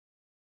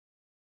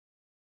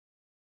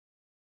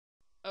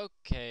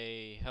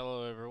Okay,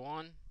 hello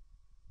everyone.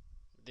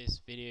 This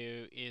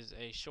video is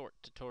a short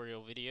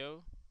tutorial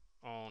video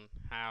on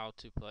how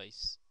to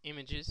place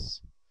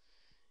images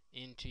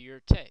into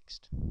your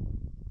text.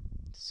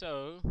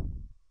 So,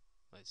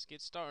 let's get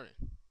started.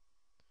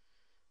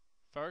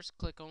 First,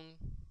 click on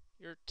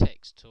your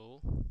text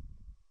tool,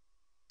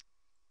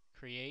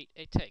 create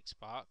a text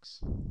box,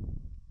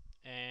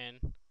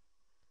 and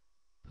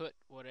put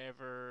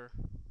whatever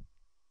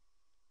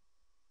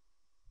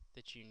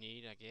that you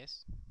need, I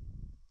guess.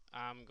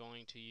 I'm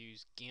going to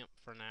use Gimp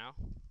for now.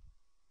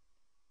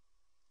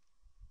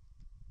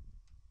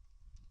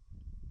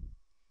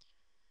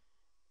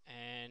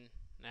 And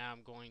now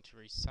I'm going to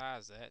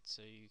resize that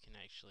so you can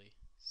actually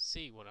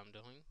see what I'm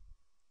doing.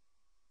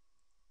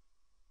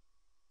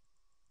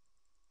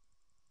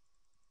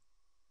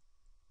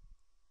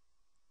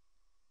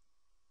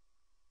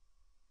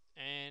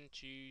 And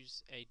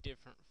choose a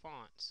different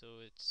font so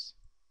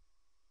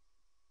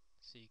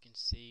you can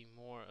see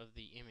more of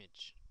the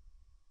image.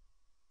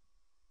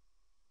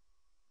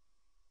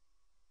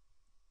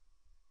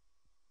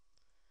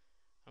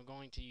 I'm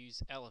going to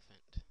use elephant.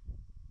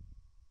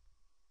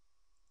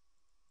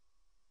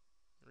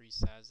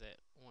 Resize that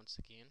once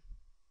again.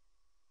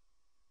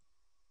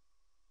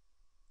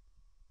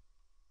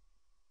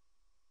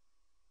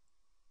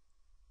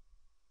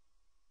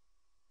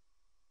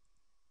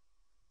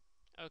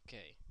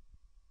 Okay,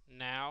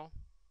 now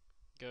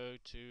go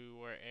to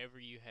wherever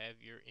you have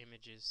your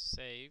images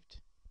saved.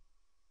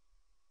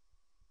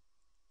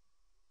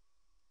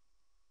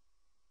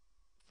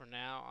 For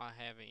now, I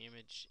have an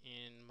image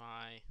in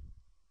my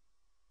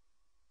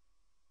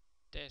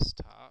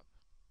desktop.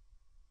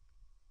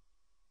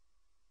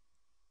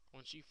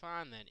 Once you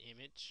find that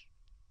image,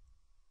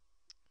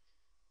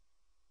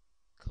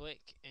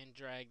 click and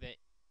drag the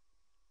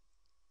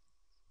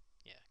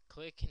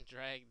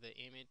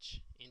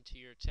image into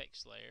your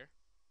text layer,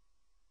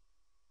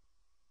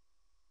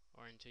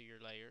 or into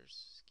your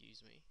layers,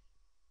 excuse me.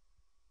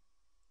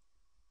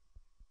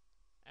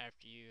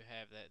 After you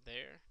have that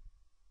there,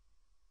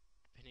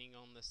 depending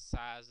on the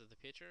size of the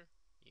picture,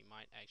 you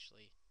might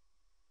actually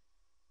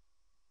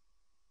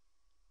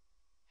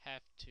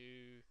have to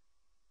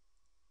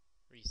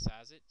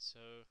resize it. So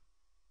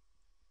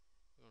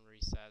I'm going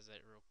to resize that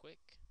real quick.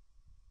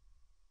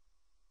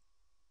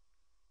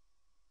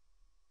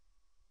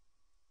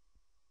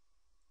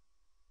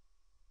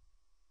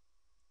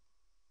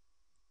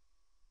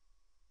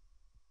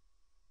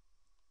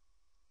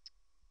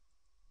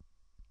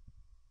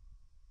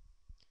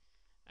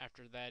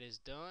 After that is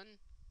done,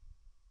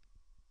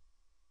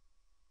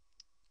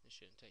 it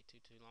shouldn't take too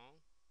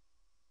long.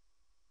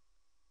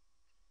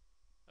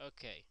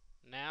 Okay,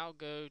 now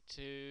go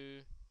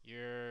to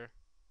your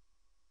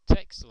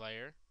text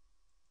layer,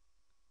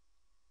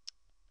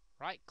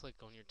 right click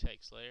on your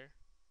text layer,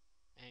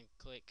 and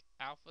click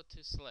Alpha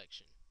to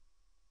Selection.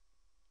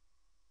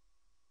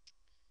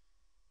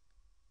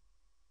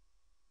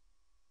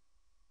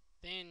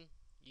 Then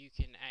you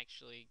can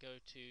actually go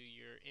to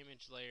your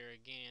image layer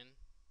again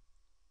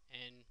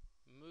and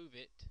move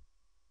it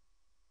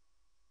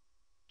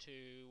to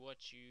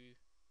what you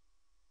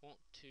want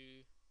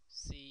to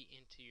see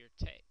into your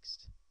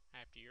text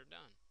after you're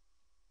done.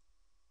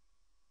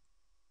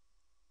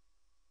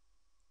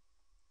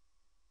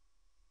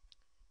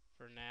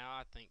 For now,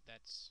 I think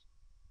that's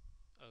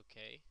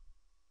okay.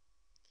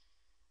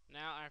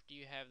 Now, after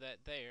you have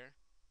that there,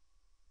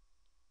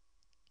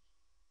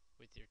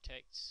 with your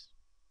text,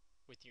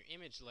 with your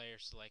image layer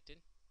selected,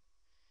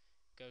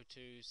 go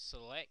to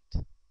Select,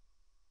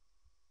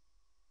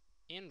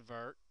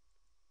 Invert,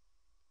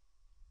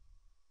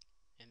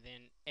 and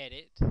then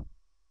Edit, and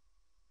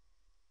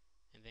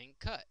then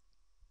Cut.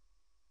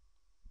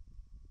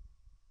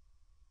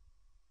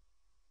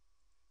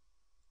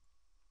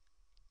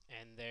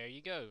 And there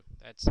you go.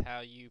 That's how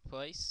you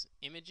place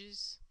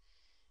images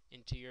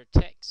into your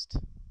text.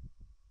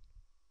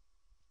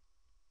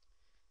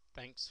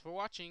 Thanks for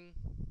watching.